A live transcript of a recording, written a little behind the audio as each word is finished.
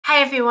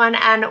Hi everyone,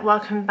 and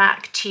welcome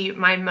back to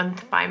my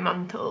month by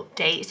month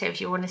update. So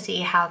if you want to see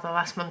how the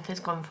last month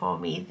has gone for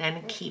me,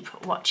 then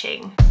keep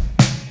watching.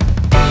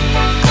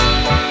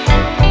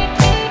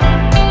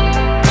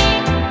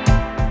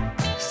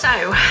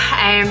 So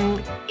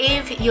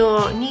if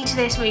you're new to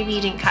this, maybe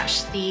you didn't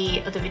catch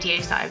the other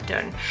videos that I've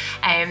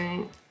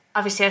done,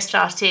 obviously I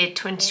started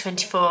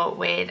 2024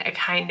 with a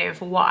kind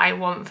of what I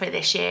want for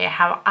this year,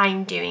 how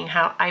I'm doing,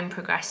 how I'm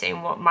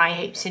progressing, what my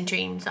hopes and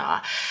dreams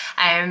are.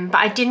 But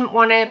I didn't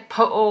want to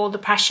put all the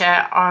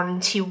pressure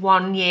onto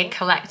one year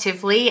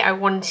collectively. I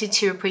wanted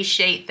to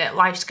appreciate that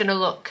life's going to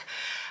look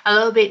a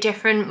little bit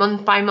different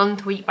month by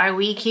month, week by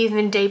week,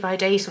 even day by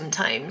day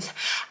sometimes.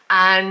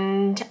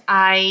 And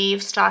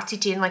I've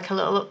started doing like a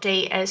little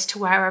update as to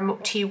where I'm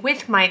up to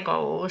with my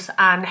goals,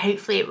 and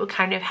hopefully it will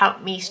kind of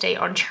help me stay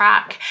on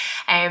track,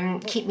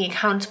 keep me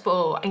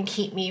accountable and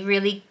keep me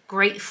really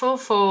grateful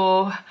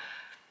for,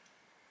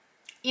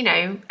 you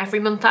know, every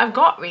month I've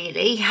got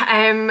really.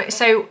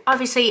 So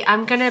obviously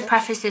I'm going to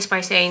preface this by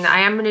saying that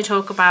I am going to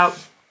talk about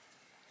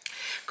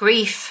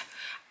grief,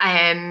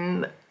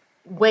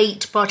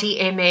 weight, body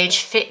image,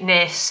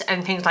 fitness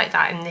and things like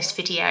that in this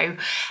video.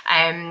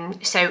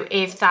 So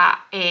if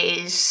that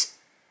is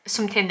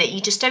something that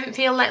you just don't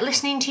feel like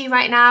listening to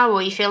right now,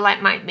 or you feel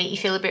like might make you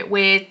feel a bit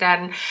weird,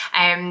 then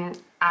I'm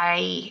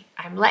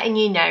letting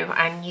you know,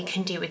 and you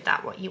can do with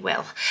that what you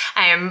will.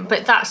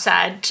 But that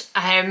said,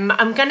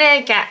 I'm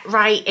gonna get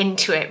right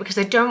into it because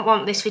I don't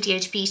want this video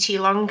to be too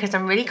long, because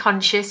I'm really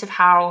conscious of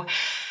how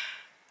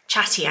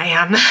chatty I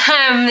am.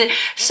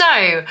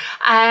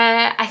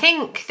 I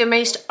think the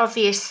most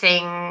obvious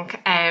thing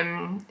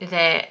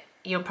that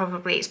you'll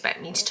probably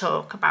expect me to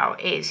talk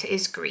about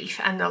is grief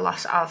and the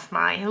loss of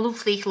my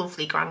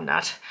lovely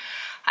granddad.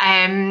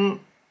 I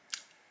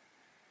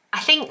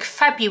think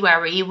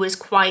February was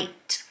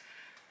quite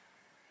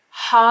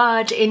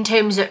hard in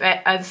terms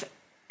of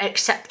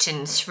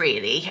acceptance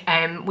really.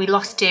 We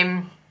lost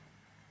him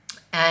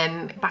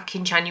back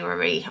in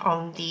January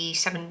on the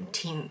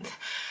 17th.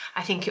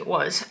 I think it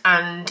was,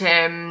 and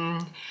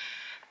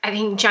I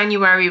think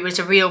January was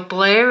a real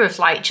blur of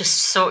like just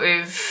sort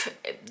of,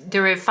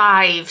 there are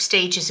 5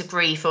 stages of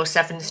grief or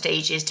 7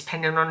 stages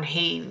depending on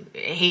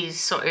whose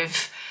sort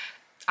of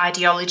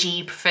ideology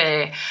you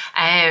prefer,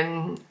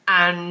 and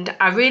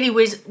I really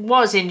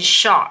was in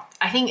shock.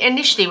 I think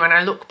initially when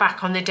I look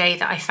back on the day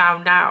that I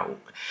found out,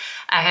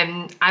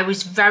 I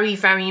was very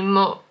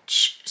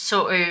much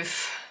sort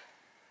of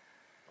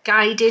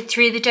guided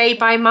through the day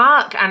by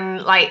Mark,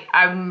 and like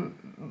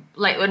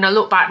like when I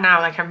look back now,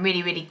 like I'm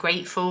really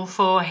grateful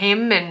for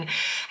him and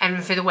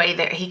for the way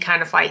that he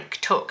kind of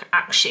like took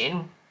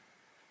action.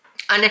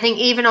 And I think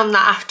even on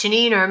that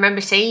afternoon, I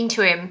remember saying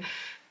to him,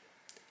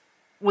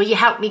 will you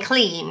help me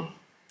clean?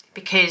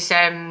 Because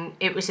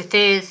it was a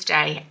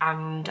Thursday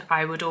and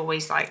I would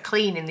always like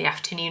clean in the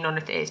afternoon on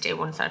a Thursday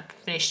once I'd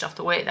finished off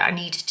the work that I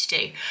needed to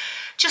do,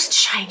 just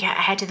to try and get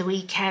ahead of the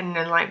weekend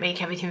and like make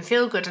everything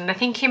feel good. And I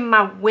think in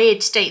my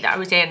weird state that I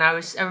was in,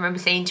 I remember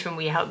saying to him,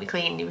 will you help me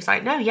clean? And he was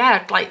like, no,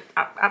 yeah, like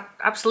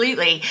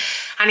absolutely.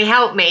 And he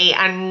helped me.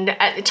 And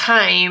at the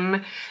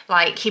time,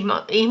 like he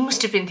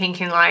must have been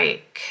thinking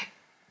like,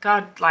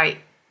 God,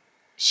 like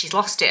she's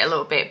lost it a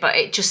little bit, but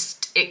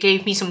it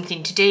gave me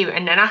something to do.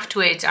 And then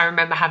afterwards I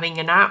remember having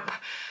a nap,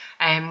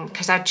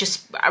 because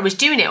I was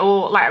doing it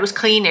all, like I was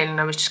cleaning and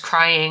I was just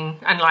crying,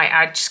 and like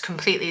I just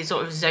completely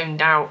sort of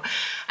zoned out.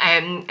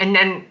 And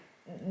then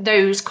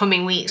those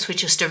coming weeks were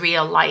just a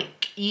real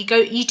like, you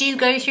do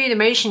go through the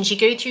motions, you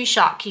go through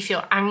shock, you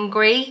feel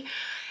angry,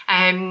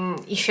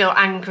 you feel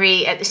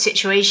angry at the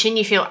situation,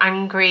 you feel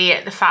angry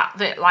at the fact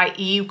that like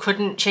you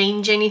couldn't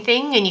change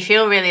anything, and you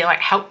feel really like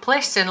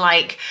helpless and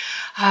like,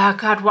 oh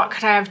God, what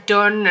could I have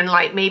done? And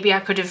like maybe I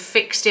could have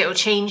fixed it or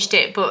changed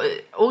it.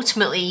 But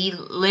ultimately you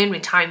learn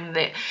with time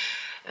that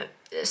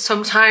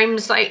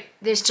sometimes like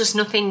there's just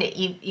nothing that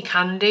you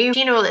can do. The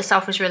funeral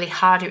itself was really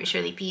hard, it was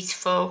really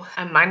beautiful,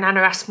 and my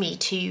nana asked me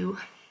to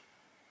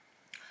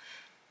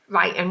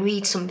write and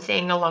read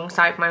something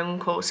alongside my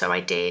uncle, so I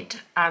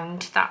did,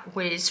 and that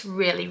was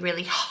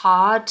really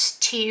hard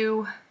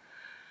to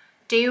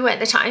do at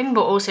the time,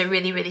 but also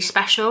really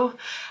special.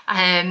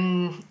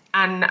 And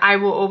I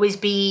will always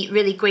be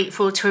really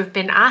grateful to have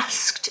been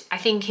asked. I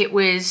think it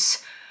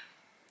was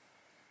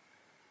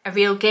a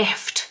real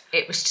gift.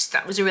 It was just,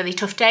 that was a really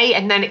tough day,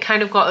 and then it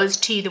kind of got us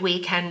to the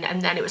weekend,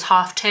 and then it was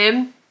half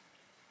term.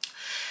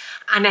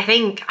 And I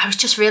think I was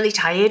just really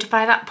tired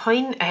by that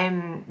point.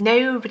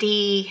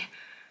 Nobody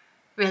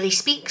really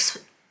speaks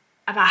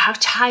about how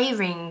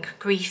tiring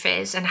grief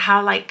is, and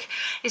how like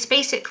it's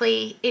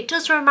basically, it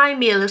does remind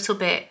me a little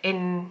bit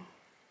in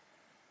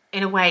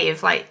a way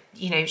of like,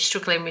 you know,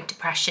 struggling with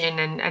depression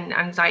and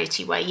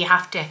anxiety, where you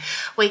have to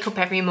wake up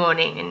every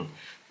morning and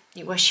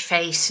you wash your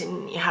face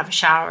and you have a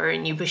shower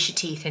and you brush your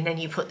teeth, and then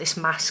you put this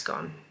mask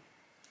on,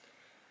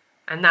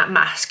 and that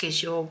mask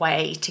is your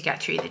way to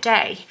get through the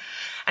day.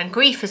 And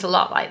grief is a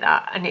lot like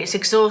that, and it's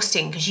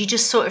exhausting because you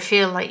just sort of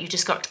feel like you've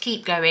just got to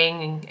keep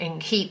going and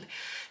keep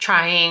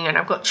trying. And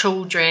I've got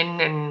children,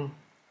 and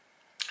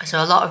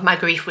So a lot of my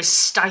grief was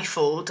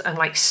stifled and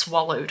like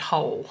swallowed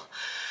whole.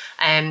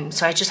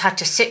 So I just had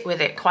to sit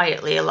with it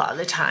quietly a lot of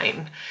the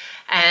time.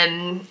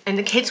 And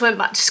the kids went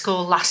back to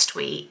school last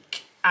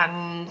week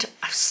and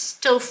I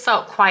still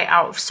felt quite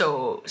out of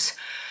sorts.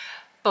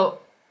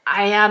 But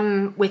I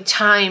am, with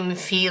time,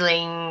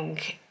 feeling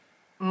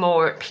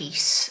more at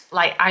peace.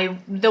 Like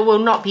there will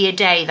not be a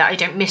day that I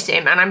don't miss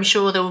him, and I'm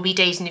sure there will be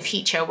days in the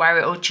future where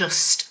it'll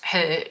just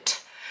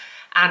hurt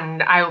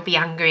and I will be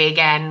angry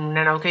again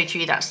and I'll go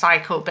through that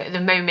cycle. But at the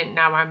moment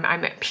now I'm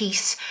at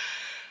peace,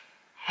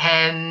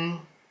 and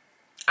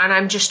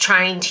I'm just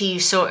trying to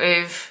sort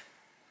of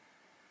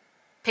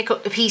pick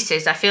up the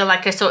pieces. I feel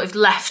like I sort of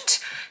left,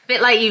 a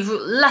bit like you've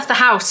left the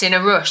house in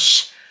a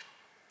rush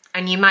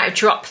and you might have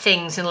dropped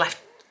things and left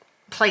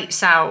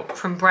plates out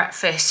from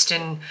breakfast,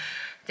 and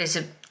there's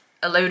a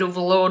load of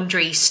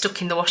laundry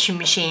stuck in the washing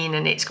machine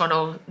and it's gone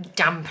all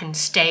damp and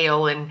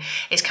stale, and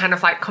it's kind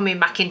of like coming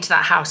back into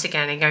that house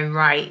again and going,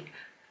 right,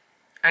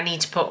 I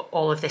need to put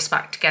all of this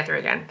back together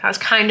again. That's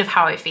kind of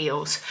how it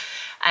feels.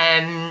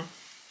 And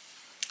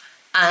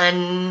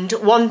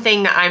one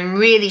thing that I'm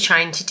really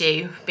trying to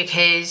do,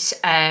 because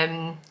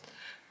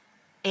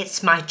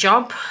it's my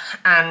job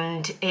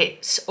and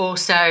it's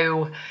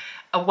also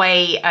a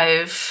way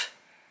of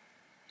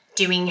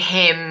doing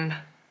him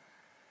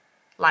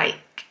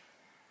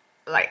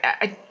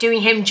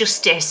doing him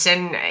justice,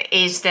 and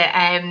is that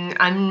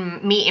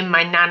I'm meeting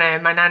my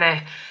nana. My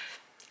nana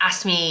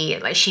asked me,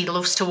 like, she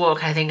loves to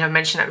walk. I think I've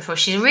mentioned that before.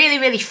 She's really,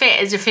 really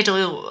fit as a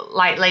fiddle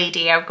like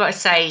lady, I've got to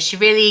say.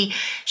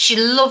 She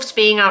loves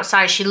being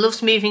outside. She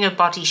loves moving her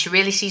body. She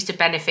really sees the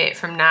benefit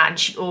from that, and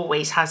she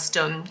always has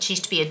done. She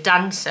used to be a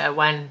dancer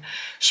when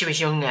she was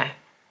younger.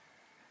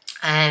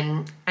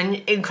 An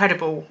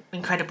incredible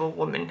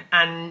woman,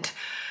 and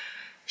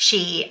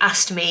she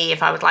asked me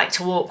if I would like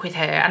to walk with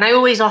her, and I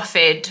always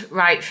offered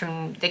right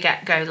from the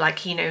get-go,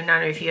 like, you know,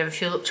 Nana, if you ever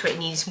feel up to it and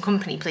need some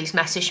company, please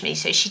message me.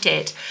 So she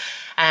did,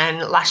 and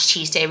last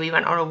Tuesday we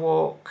went on a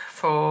walk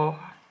for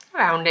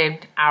around an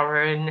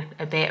hour and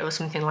a bit or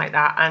something like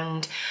that,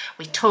 and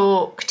we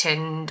talked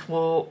and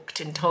walked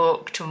and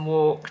talked and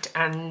walked,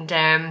 and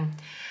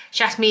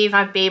she asked me if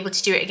I'd be able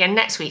to do it again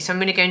next week. So I'm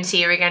going to go and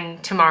see her again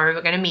tomorrow.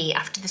 We're going to meet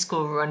after the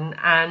school run,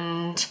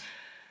 and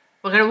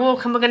we're going to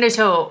walk and we're going to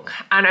talk,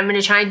 and I'm going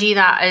to try and do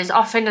that as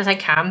often as I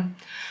can.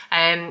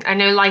 I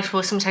know life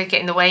will sometimes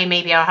get in the way.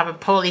 Maybe I'll have a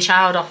poorly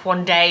child off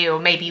one day, or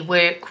maybe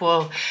work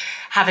will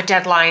have a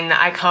deadline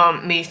that I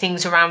can't move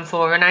things around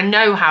for, and I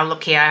know how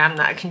lucky I am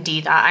that I can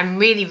do that. I'm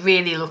really,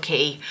 really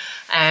lucky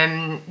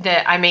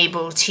that I'm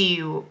able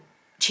to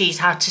choose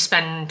how to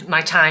spend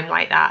my time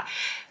like that.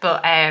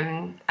 But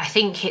I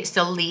think it's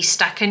the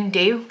least I can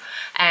do,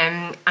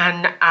 and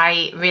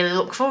I really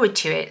look forward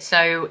to it.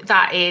 So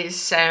that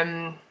is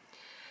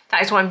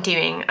what I'm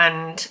doing,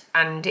 and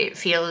it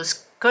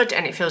feels good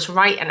and it feels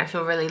right, and I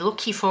feel really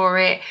lucky for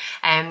it.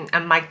 And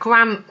my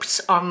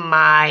gramps on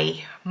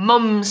my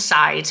mum's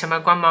side, so my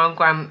grandma and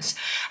gramps,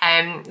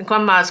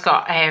 grandma's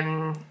got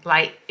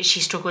like, she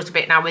struggles a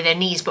bit now with her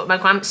knees, but my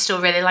gramps still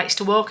really likes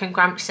to walk, and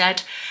gramps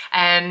said,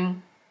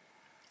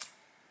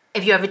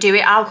 if you ever do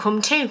it, I'll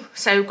come too.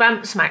 So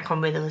Gramps might come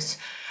with us.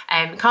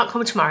 He can't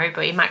come tomorrow,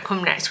 but he might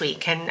come next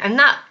week, and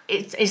that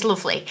is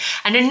lovely.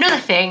 And another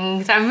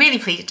thing that I'm really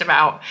pleased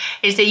about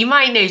is that you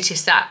might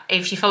notice that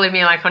if you follow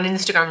me like on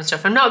Instagram and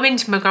stuff, I've not been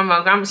to my grandma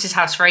and Gramps'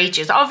 house for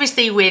ages.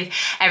 Obviously with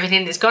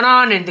everything that's gone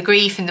on, and the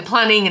grief and the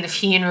planning and the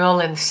funeral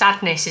and the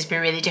sadness has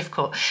been really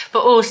difficult.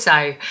 But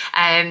also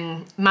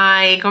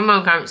my grandma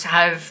and Gramps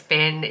have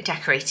been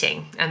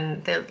decorating,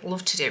 and they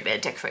love to do a bit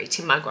of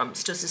decorating, my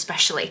Gramps does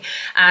especially.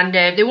 And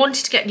they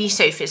wanted to get new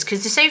sofas,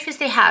 because the sofas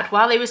they had,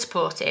 while they were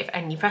supportive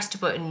and you pressed a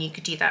button, you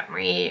could do that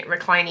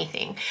reclining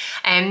thing,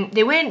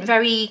 they weren't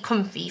very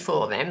comfy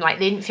for them. Like,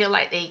 they didn't feel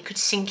like they could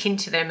sink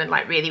into them and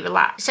like really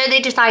relax. So they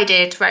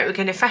decided, right, we're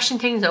going to freshen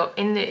things up.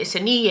 It's a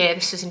new year,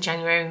 this was in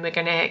January, and we're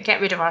going to get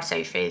rid of our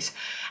sofas,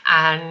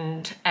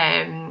 and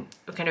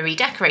we're going to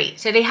redecorate.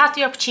 So they had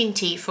the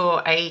opportunity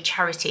for a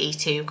charity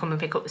to come and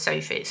pick up the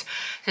sofas.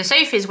 The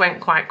sofas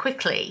went quite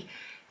quickly,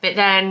 but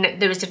then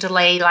there was a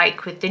delay,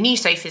 like with the new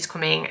sofas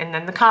coming and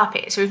then the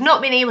carpet. So we've not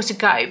been able to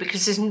go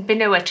because there's been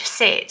nowhere to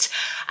sit.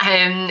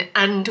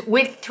 And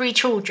with 3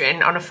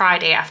 children on a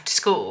Friday after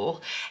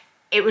school,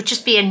 it would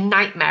just be a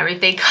nightmare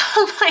if they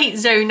can't like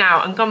zone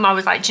out. And Grandma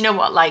was like, do you know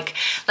what, like,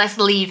 let's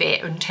leave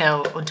it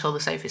until the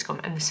sofas come.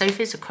 And the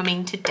sofas are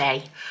coming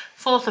today,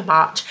 4th of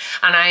March,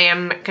 and I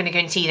am going to go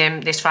and see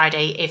them this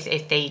Friday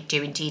if they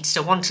do indeed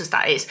still want us,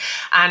 that is.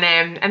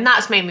 And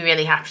that's made me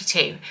really happy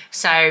too.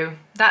 So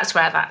that's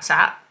where that's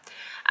at.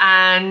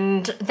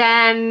 And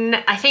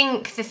then I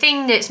think the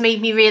thing that's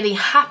made me really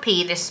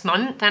happy this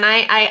month, and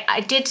I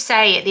did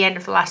say at the end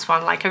of the last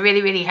one, like, I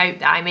really, really hope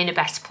that I'm in a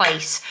better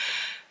place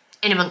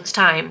in a month's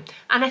time,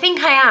 and I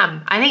think I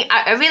am.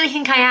 I really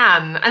think I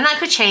am, and that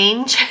could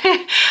change.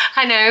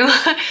 I know,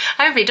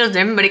 I hope it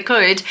doesn't, but it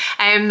could.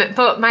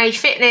 But my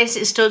fitness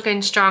is still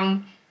going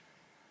strong,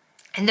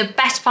 and the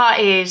best part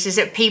is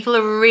that people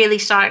are really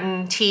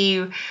starting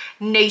to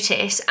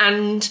notice.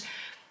 And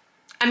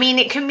I mean,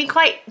 it can be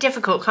quite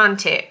difficult,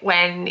 can't it,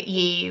 when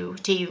you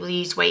do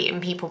lose weight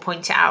and people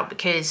point it out,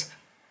 because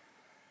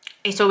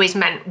it's always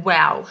meant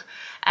well.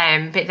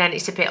 But then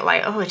it's a bit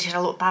like, oh, did I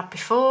look bad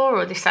before,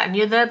 or this, that and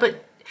the other?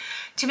 But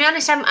to be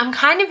honest, I'm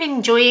kind of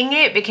enjoying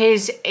it,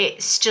 because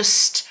it's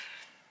just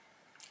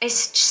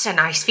a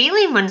nice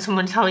feeling when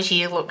someone tells you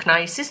you look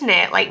nice, isn't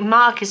it? Like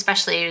Mark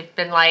especially has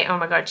been like, oh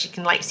my God, you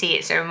can like see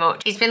it so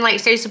much. He's been like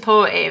so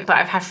supportive, but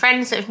I've had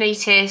friends that have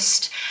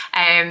noticed,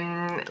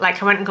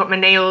 like I went and got my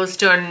nails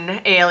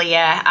done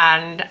earlier,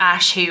 and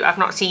Ash, who I've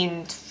not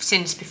seen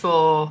since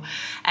before,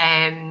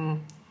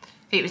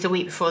 it was the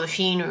week before the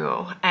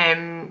funeral,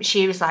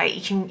 she was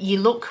like, you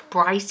look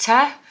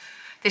brighter.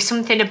 There's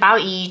something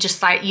about you,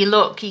 just like you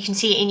can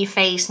see it in your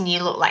face, and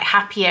you look like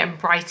happier and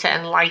brighter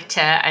and lighter.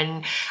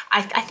 And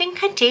I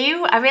think I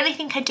do. I really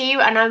think I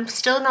do. And I'm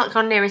still not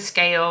gone near a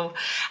scale.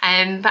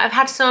 But I've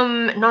had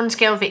some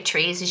non-scale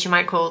victories, as you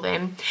might call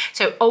them.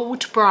 So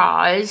old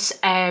bras,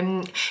 you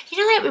know,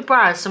 like with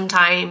bras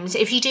sometimes,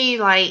 if you do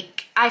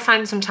like, I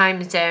find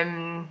sometimes,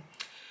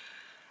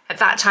 at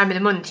that time of the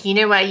month, you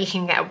know, where you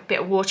can get a bit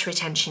of water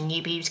retention,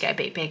 your boobs get a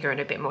bit bigger and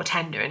a bit more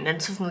tender, and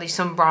then suddenly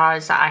some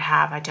bras that I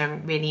have I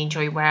don't really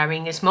enjoy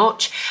wearing as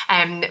much,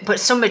 but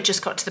some had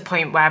just got to the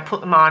point where I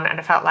put them on and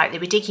I felt like they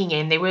were digging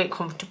in, they weren't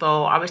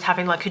comfortable, I was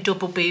having like a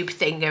double boob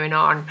thing going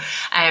on,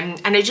 and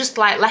I just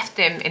like left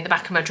them in the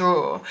back of my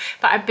drawer.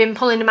 But I've been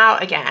pulling them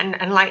out again,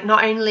 and like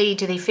not only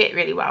do they fit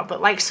really well, but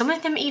like some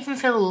of them even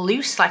feel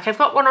loose. Like I've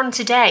got one on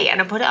today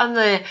and I put it on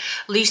the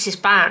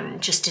loosest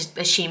band, just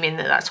assuming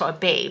that that's what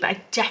it'd be, but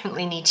I definitely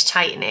need to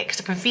tighten it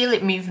because I can feel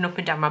it moving up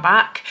and down my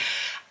back,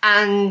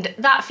 and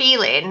that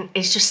feeling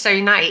is just so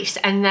nice.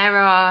 And there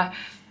are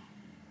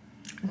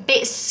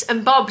bits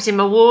and bobs in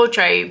my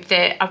wardrobe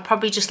that I've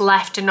probably just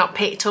left and not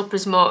picked up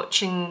as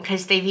much, and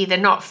because they've either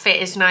not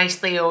fit as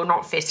nicely or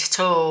not fit at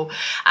all,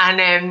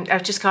 and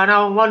I've just gone,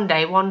 oh, one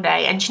day.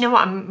 And you know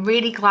what, I'm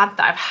really glad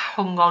that I've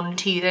hung on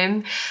to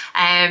them.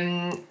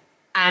 And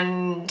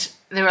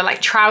there are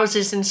like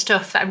trousers and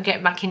stuff that I'm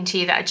getting back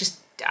into that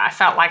I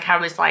felt like I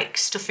was like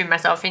stuffing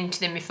myself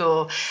into them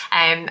before,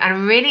 and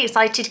I'm really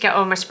excited to get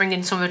all my spring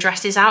and summer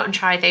dresses out and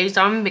try those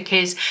on,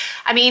 because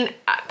I mean,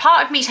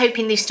 part of me is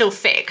hoping they still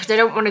fit, because I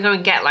don't want to go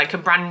and get like a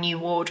brand new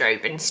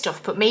wardrobe and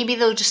stuff, but maybe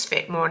they'll just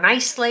fit more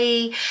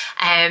nicely,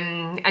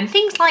 and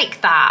things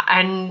like that.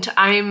 And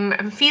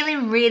I'm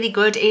feeling really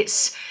good.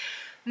 It's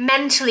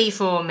mentally,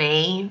 for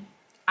me,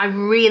 I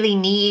really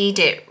need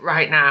it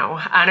right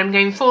now, and I'm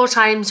going 4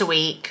 times a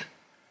week.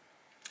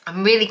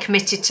 I'm really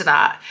committed to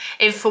that.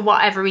 If for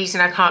whatever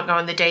reason I can't go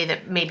on the day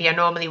that maybe I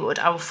normally would,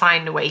 I will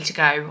find a way to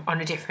go on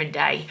a different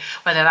day,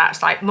 whether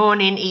that's like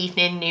morning,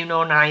 evening, noon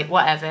or night,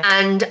 whatever.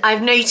 And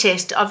I've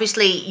noticed,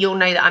 obviously you'll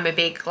know that I'm a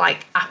big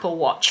like Apple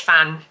Watch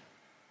fan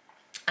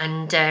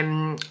and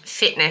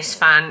fitness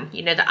fan,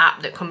 you know, the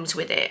app that comes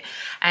with it.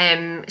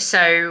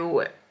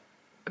 So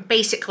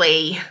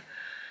basically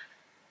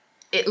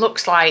it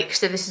looks like,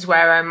 so this is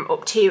where I'm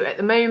up to at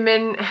the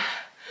moment.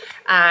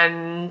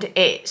 And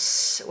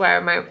it's, where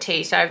am I up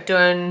to? So I've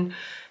done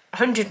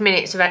 100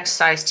 minutes of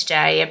exercise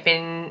today.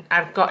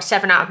 I've got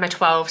 7 out of my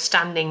 12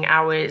 standing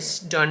hours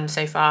done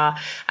so far,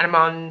 and I'm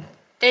on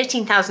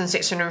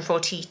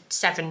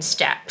 13,647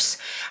 steps.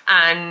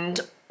 And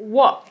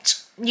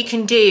what you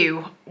can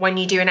do when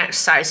you do an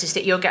exercise is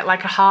that you'll get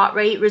like a heart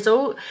rate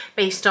result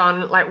based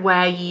on like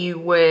where you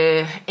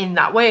were in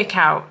that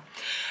workout.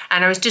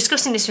 And I was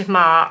discussing this with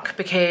Mark,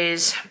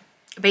 because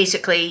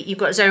basically you've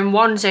got zone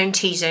 1, zone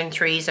 2, zone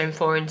 3, zone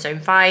 4 and zone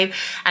 5,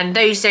 and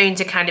those zones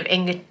are kind of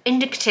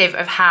indicative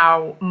of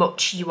how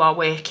much you are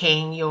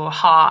working your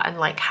heart and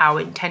like how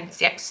intense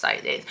the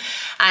exercise is.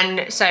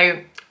 And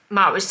so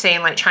Mark was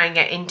saying like try and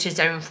get into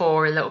zone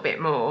 4 a little bit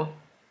more.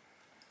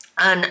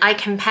 And I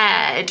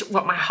compared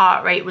what my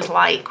heart rate was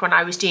like when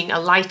I was doing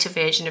a lighter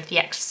version of the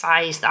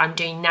exercise that I'm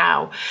doing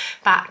now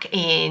back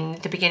in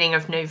the beginning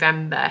of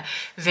November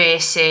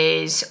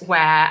versus where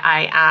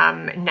I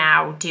am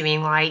now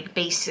doing like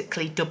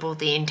basically double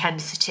the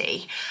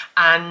intensity.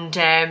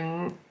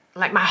 And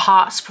like my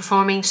heart's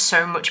performing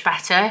so much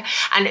better.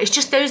 And it's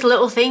just those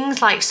little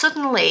things, like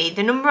suddenly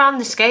the number on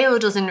the scale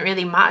doesn't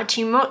really matter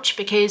too much,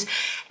 because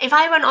if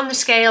I went on the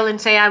scale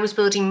and say I was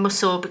building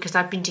muscle because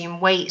I've been doing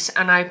weights,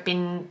 and I've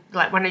been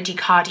like, when I do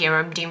cardio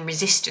I'm doing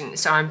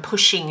resistance, so I'm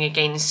pushing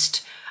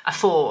against a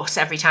force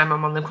every time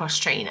I'm on the cross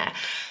trainer.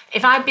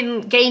 If I've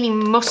been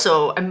gaining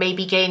muscle and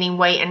maybe gaining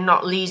weight and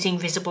not losing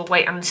visible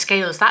weight on the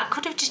scales, that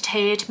could have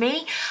deterred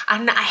me.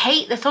 And I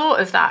hate the thought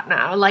of that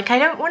now. Like, I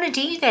don't want to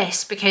do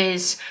this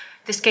because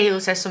the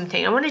scale says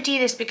something. I want to do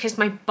this because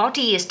my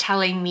body is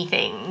telling me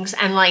things,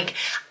 and like,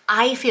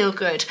 I feel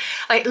good.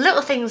 Like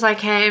little things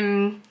like,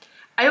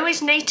 I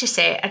always notice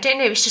it. I don't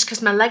know, it's just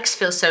because my legs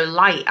feel so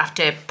light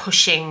after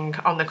pushing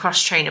on the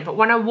cross trainer. But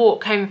when I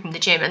walk home from the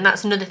gym, and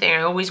that's another thing,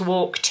 I always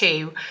walk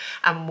to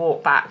and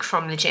walk back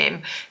from the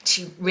gym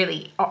to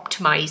really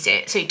optimize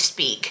it, so to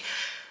speak.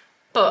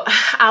 But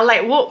I'll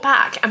like walk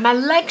back and my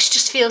legs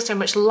just feel so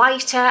much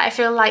lighter. I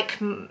feel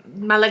like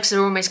my legs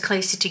are almost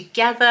closer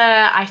together.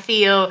 I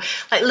feel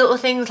like little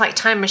things like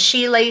tying my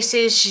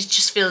shoelaces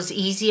just feels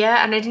easier,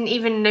 and I didn't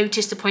even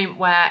notice the point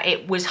where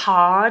it was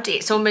hard.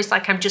 It's almost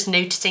like I'm just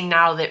noticing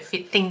now that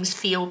things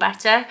feel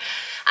better,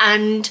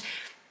 and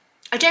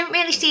I don't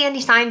really see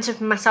any signs of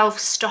myself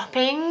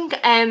stopping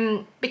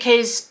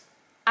because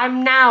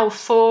I'm now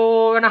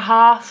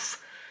 4.5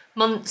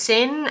 months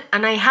in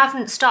and I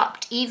haven't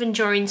stopped even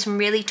during some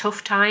really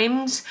tough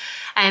times,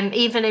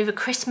 even over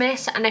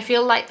Christmas, and I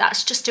feel like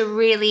that's just a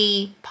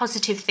really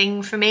positive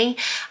thing for me.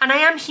 And I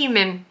am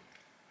human.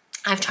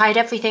 I've tried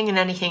everything and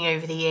anything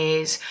over the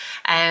years,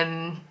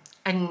 and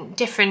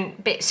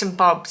different bits and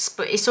bobs,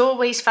 but it's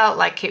always felt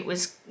like it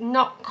was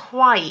not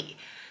quite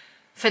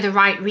for the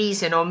right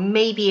reason, or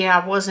maybe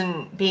I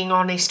wasn't being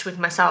honest with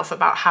myself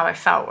about how I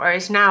felt,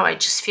 whereas now I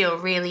just feel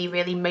really,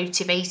 really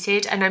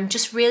motivated, and I'm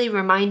just really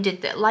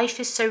reminded that life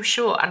is so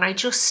short, and I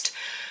just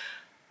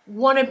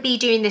want to be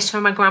doing this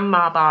for my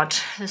grandma bod.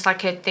 There's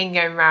like a thing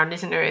going around,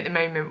 isn't there, at the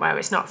moment, where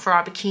it's not for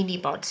our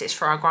bikini bods, it's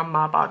for our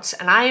grandma bods,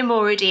 and I am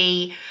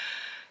already,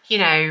 you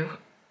know,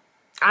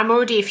 I'm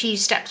already a few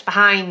steps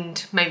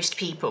behind most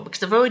people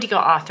because I've already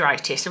got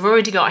arthritis, I've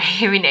already got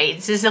hearing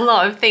aids, there's a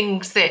lot of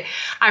things that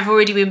I've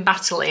already been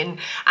battling,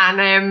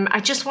 and I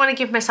just want to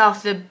give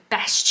myself the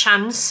best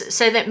chance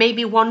so that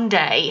maybe one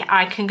day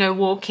I can go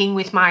walking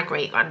with my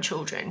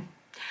great-grandchildren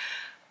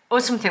or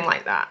something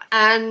like that.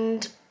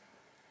 And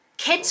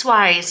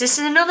kids-wise, this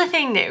is another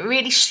thing that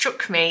really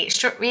struck me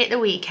at the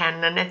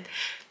weekend, and I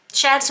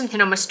shared something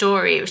on my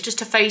story. It was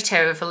just a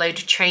photo of a load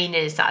of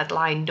trainers that I'd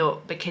lined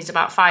up because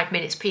about 5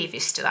 minutes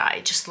previous to that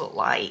it just looked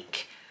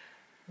like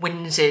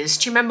Windsor's.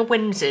 Do you remember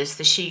Windsor's,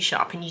 the shoe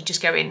shop? And you just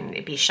go in,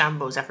 it'd be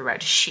shambles everywhere,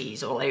 just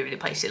shoes all over the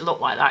place. It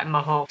looked like that in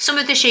my haul. Some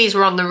of the shoes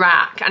were on the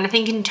rack, and I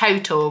think in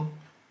total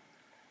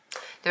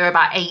there were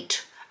about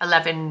 8,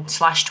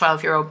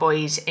 11/12-year-old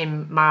boys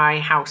in my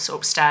house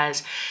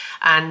upstairs,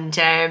 and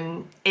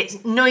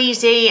it's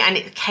noisy and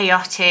it's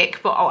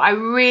chaotic, but what I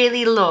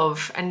really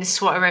love, and this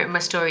is what I wrote in my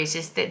stories,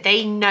 is that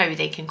they know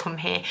they can come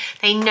here.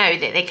 They know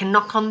that they can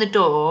knock on the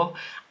door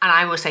and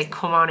I will say,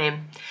 come on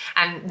in.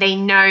 And they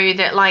know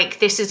that like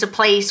this is a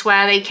place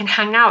where they can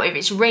hang out if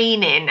it's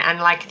raining, and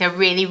like they're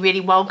really,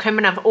 really welcome,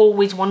 and I've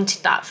always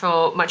wanted that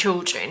for my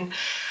children.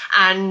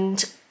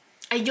 And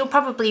you'll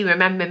probably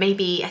remember,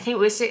 maybe, I think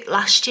was it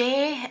last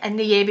year and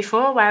the year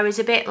before, where I was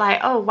a bit like,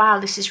 oh wow,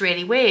 this is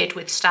really weird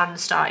with Stan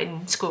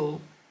starting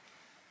school,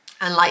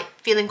 and like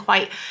feeling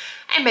quite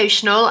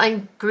emotional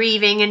and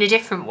grieving in a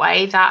different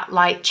way that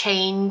like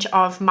change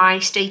of my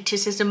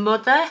status as a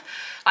mother.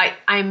 Like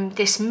I'm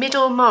this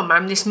middle mum,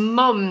 I'm this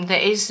mum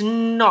that is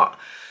not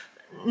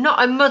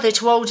a mother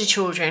to older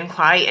children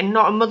quite, and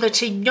not a mother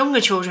to younger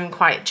children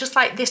quite, just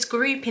like this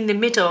group in the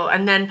middle.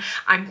 And then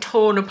I'm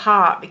torn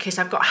apart because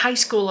I've got high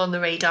school on the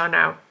radar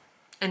now,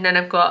 and then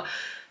I've got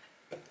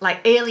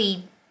like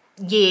early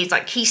years,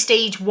 like key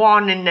stage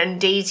 1, and then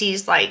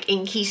Daisy's like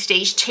in key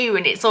stage 2,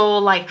 and it's all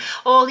like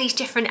all these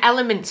different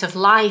elements of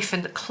life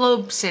and the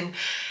clubs, and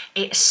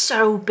it's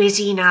so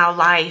busy now,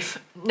 life.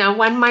 Now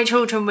when my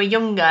children were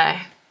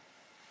younger,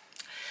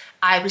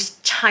 I was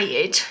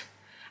tired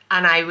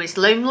and I was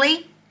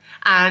lonely,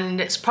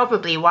 and it's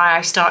probably why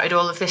I started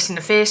all of this in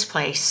the first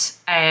place,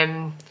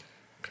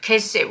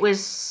 because it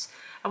was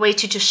a way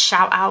to just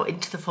shout out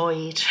into the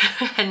void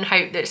and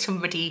hope that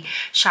somebody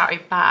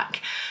shouted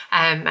back,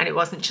 and it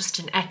wasn't just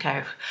an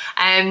echo,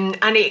 and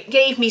it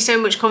gave me so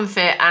much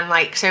comfort and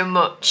like so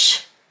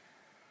much,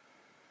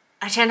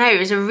 I don't know, it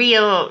was a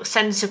real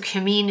sense of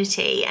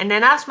community. And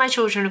then as my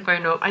children have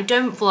grown up, I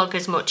don't vlog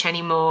as much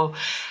anymore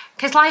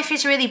because life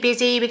is really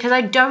busy, because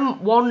I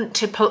don't want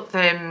to put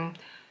them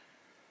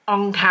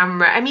on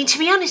camera. I mean, to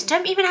be honest, I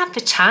don't even have the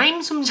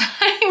time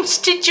sometimes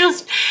to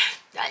just,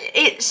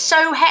 it's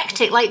so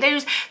hectic. Like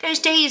those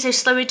days, those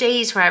slower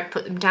days where I'd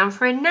put them down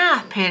for a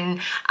nap and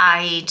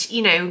I'd,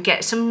 you know,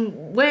 get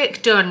some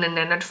work done, and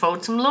then I'd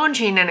fold some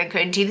laundry, and then I'd go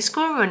and do the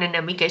school run, and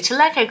then we go to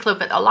Lego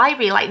Club at the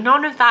library. Like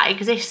none of that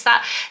exists.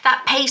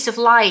 That pace of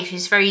life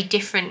is very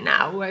different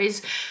now.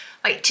 Whereas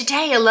like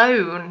today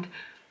alone,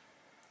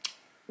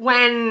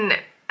 when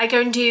I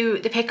go and do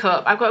the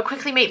pickup, I've got to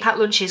quickly make packed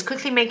lunches,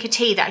 quickly make a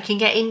tea that I can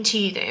get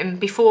into them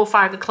before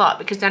 5 o'clock,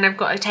 because then I've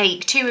got to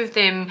take 2 of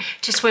them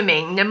to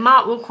swimming. Then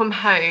Mark will come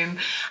home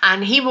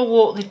and he will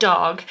walk the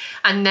dog,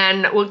 and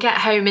then we'll get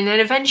home, and then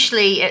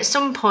eventually at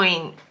some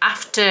point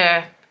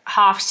after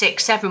 6:30,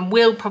 7,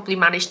 we'll probably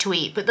manage to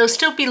eat, but there'll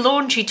still be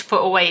laundry to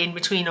put away in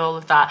between all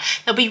of that.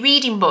 There'll be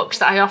reading books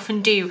that I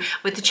often do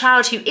with the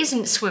child who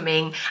isn't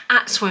swimming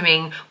at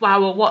swimming while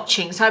we're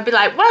watching. So I'd be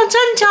like, well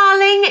done,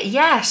 darling.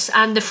 Yes,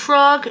 and the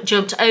frog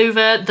jumped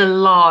over the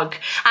log,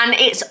 and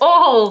it's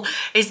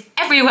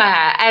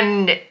everywhere.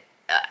 And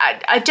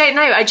I don't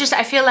know,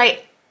 I feel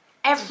like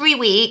every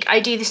week I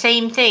do the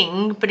same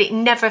thing, but it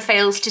never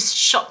fails to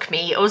shock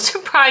me or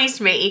surprise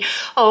me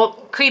or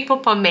creep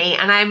up on me,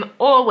 and I'm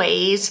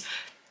always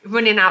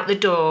running out the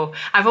door.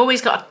 I've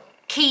always got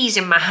keys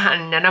in my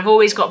hand, and I've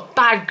always got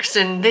bags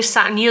and this,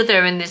 that and the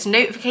other, and there's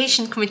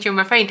notifications coming through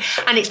my phone,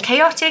 and it's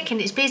chaotic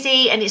and it's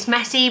busy and it's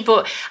messy,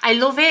 but I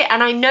love it.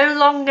 And I no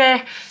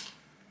longer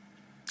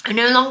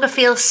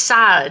feel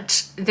sad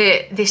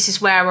that this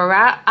is where we're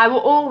at. I will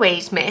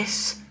always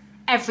miss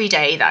every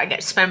day that I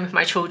get to spend with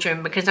my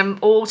children, because I'm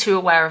all too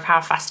aware of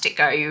how fast it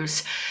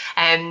goes,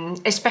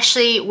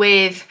 especially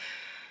with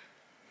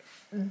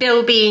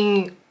Bill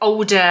being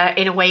older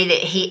in a way that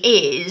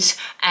he is.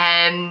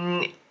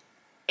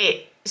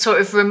 It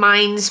sort of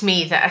reminds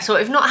me that I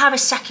sort of not have a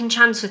second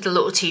chance with the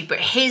little two, but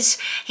he's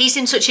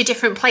in such a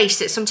different place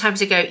that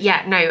sometimes I go,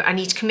 yeah, no, I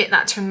need to commit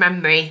that to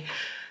memory.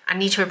 I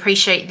need to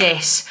appreciate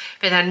this,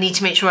 but then I need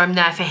to make sure I'm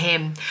there for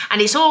him.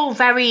 And it's all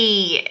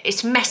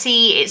it's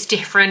messy, it's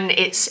different,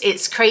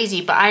 it's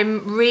crazy, but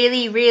I'm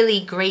really,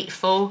 really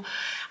grateful.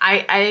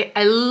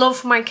 I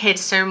love my kids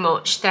so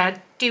much.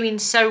 They're doing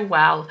so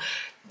well.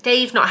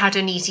 They've not had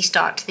an easy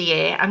start to the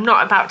year. I'm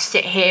not about to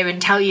sit here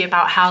and tell you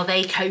about how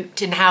they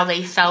coped and how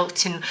they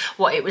felt and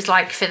what it was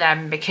like for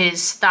them,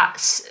 because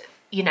that's,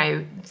 you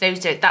know,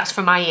 that's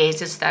for my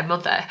ears as their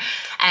mother.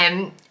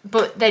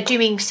 But they're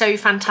doing so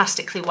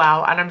fantastically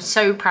well, and I'm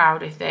so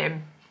proud of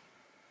them.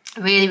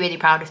 Really, really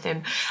proud of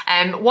them.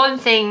 One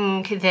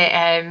thing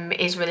that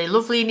is really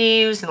lovely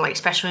news and like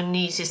special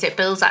news is that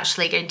Bill's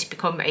actually going to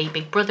become a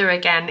big brother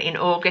again in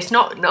August.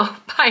 Not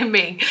by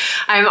me,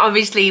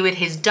 obviously with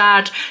his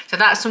dad. So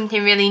that's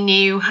something really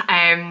new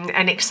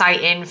and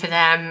exciting for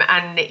them.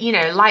 And you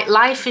know, like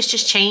life has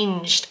just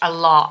changed a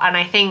lot. And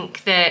I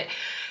think that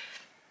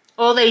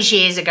all those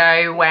years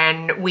ago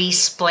when we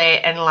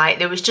split and like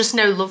there was just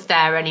no love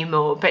there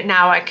anymore, but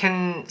now I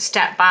can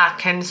step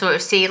back and sort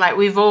of see like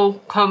we've all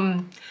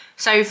come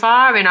so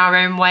far in our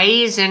own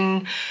ways,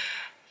 and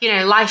you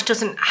know, life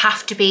doesn't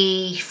have to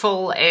be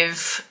full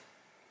of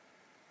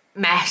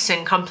mess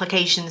and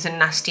complications and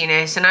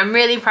nastiness. And I'm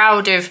really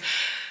proud of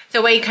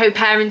the way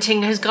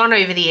co-parenting has gone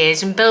over the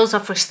years. And Bill's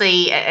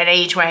obviously at an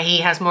age where he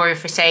has more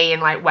of a say in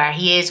like where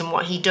he is and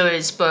what he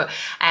does, but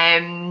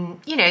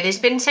you know, there's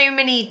been so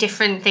many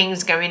different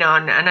things going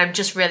on, and I'm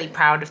just really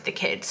proud of the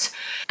kids.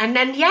 And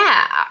then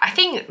yeah, I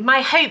think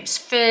my hopes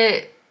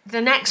for the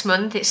next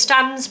month, it's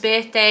Stan's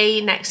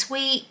birthday next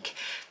week,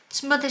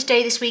 it's Mother's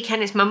Day this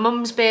weekend, it's my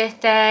mum's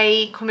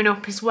birthday coming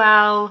up as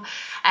well,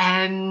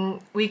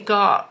 we've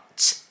got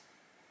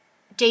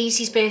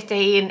Daisy's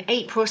birthday in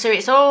April, so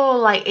it's all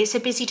like, it's a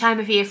busy time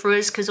of year for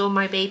us because all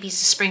my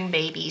babies are spring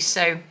babies,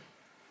 so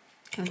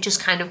we've just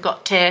kind of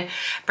got to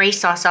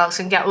brace ourselves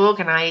and get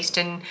organised.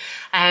 And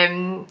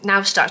now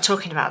I've started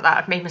talking about that,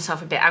 I've made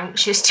myself a bit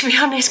anxious, to be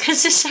honest,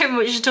 because there's so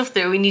much stuff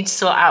that we need to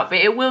sort out, but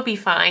it will be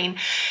fine.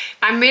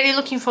 I'm really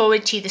looking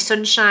forward to the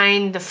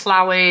sunshine, the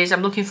flowers.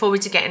 I'm looking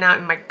forward to getting out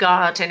in my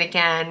garden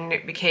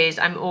again, because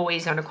I'm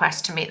always on a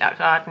quest to make that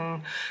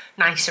garden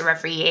nicer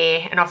every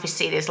year. And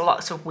obviously there's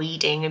lots of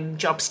weeding and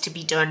jobs to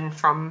be done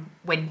from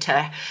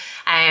winter.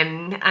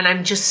 And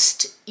I'm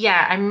just,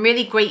 yeah, I'm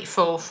really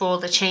grateful for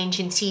the change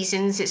in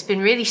seasons. It's been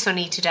really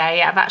sunny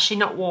today. I've actually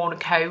not worn a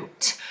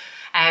coat,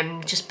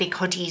 just big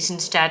hoodies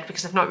instead,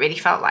 because I've not really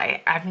felt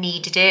like I've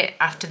needed it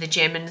after the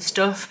gym and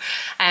stuff.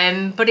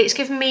 But it's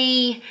given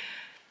me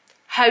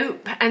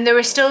hope, and there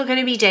are still going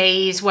to be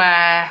days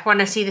where when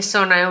I see the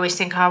sun I always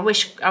think, oh,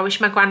 I wish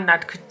my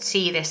granddad could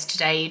see this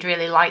today, he'd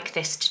really like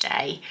this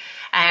today.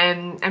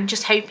 I'm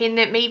just hoping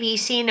that maybe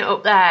he's seeing it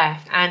up there,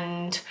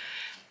 and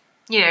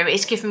you know,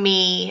 it's given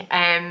me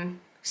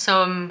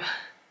some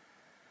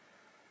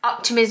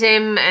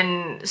optimism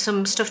and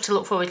some stuff to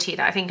look forward to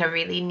that I think I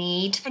really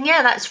need. And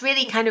yeah, that's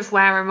really kind of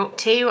where I'm up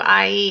to.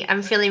 I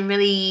am feeling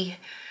really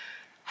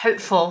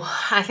hopeful.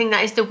 I think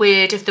that is the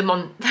word of the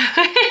month.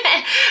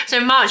 So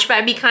March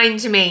better be kind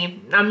to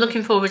me. I'm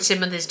looking forward to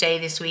Mother's Day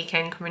this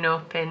weekend coming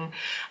up,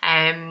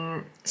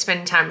 and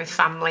spending time with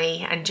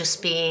family and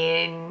just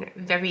being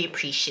very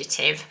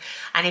appreciative.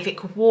 And if it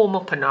could warm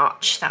up a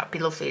notch, that would be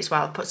lovely as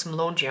well. I put some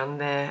laundry on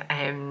the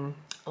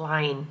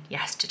line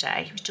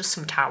yesterday. It was just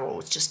some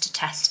towels just to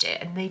test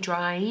it, and they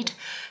dried.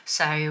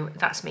 So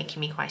that's making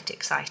me quite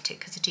excited,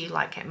 because I do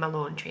like getting my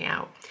laundry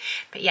out.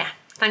 But yeah,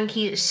 thank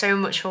you so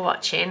much for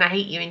watching. I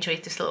hope you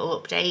enjoyed this little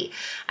update,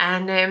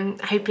 and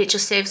I hope it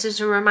just serves as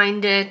a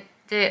reminder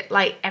that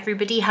like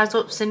everybody has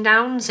ups and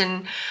downs,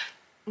 and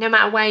no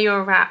matter where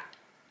you're at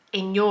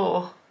in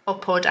your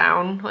up or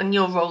down on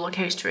your roller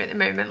coaster at the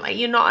moment, like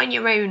you're not on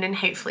your own, and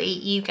hopefully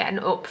you get an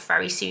up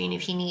very soon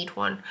if you need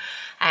one.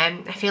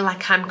 I feel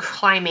like I'm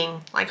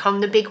climbing like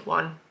on the big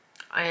one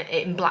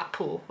in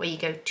Blackpool, where you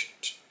go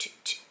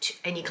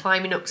and you're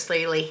climbing up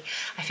slowly.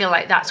 I feel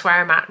like that's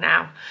where I'm at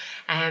now.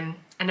 And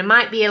there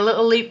might be a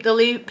little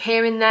loop-the-loop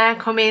here and there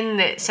coming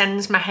that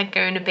sends my head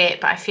going a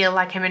bit, but I feel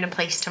like I'm in a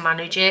place to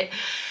manage it.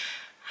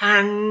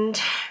 And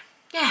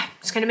yeah,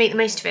 just going to make the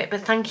most of it.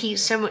 But thank you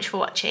so much for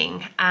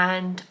watching,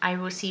 and I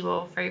will see you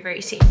all very,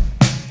 very soon.